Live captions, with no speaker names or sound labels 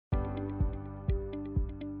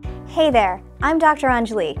Hey there, I'm Dr.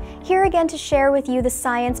 Anjali, here again to share with you the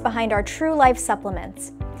science behind our TruLyfe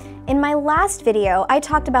supplements. In my last video, I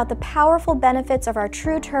talked about the powerful benefits of our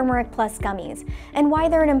Tru Turmeric Plus gummies and why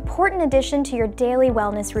they're an important addition to your daily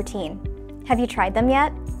wellness routine. Have you tried them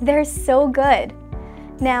yet? They're so good.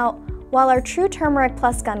 Now, while our Tru Turmeric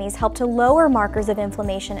Plus gummies help to lower markers of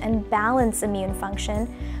inflammation and balance immune function,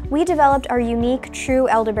 we developed our unique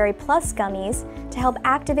Tru-Elderberry Plus gummies to help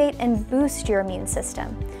activate and boost your immune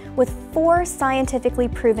system with 4 scientifically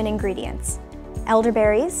proven ingredients: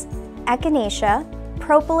 elderberries, echinacea,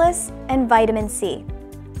 propolis, and vitamin C.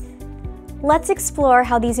 Let's explore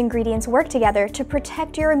how these ingredients work together to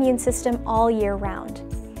protect your immune system all year round.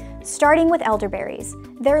 Starting with elderberries,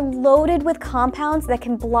 they're loaded with compounds that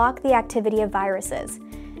can block the activity of viruses.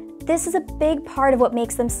 This is a big part of what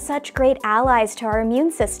makes them such great allies to our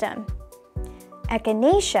immune system.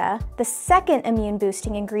 Echinacea, the second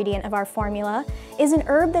immune-boosting ingredient of our formula, is an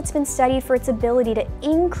herb that's been studied for its ability to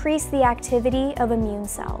increase the activity of immune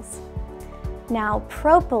cells. Now,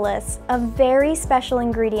 propolis, a very special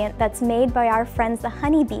ingredient that's made by our friends the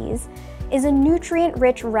honeybees, is a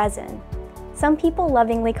nutrient-rich resin. Some people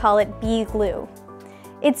lovingly call it bee glue.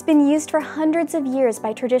 It's been used for hundreds of years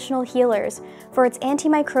by traditional healers for its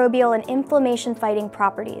antimicrobial and inflammation-fighting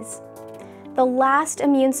properties. The last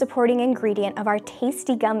immune-supporting ingredient of our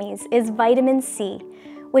tasty gummies is vitamin C,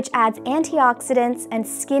 which adds antioxidants and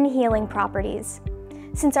skin-healing properties.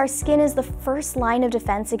 Since our skin is the first line of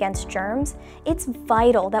defense against germs, it's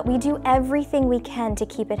vital that we do everything we can to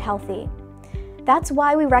keep it healthy. That's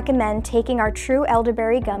why we recommend taking our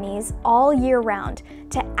Tru-Elderberry gummies all year round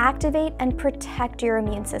to activate and protect your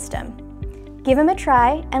immune system. Give them a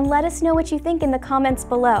try and let us know what you think in the comments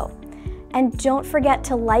below. And don't forget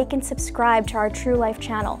to like and subscribe to our TruLyfe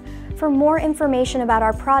channel for more information about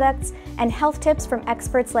our products and health tips from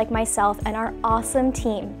experts like myself and our awesome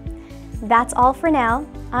team. That's all for now.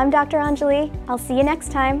 I'm Dr. Anjali. I'll see you next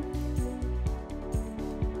time.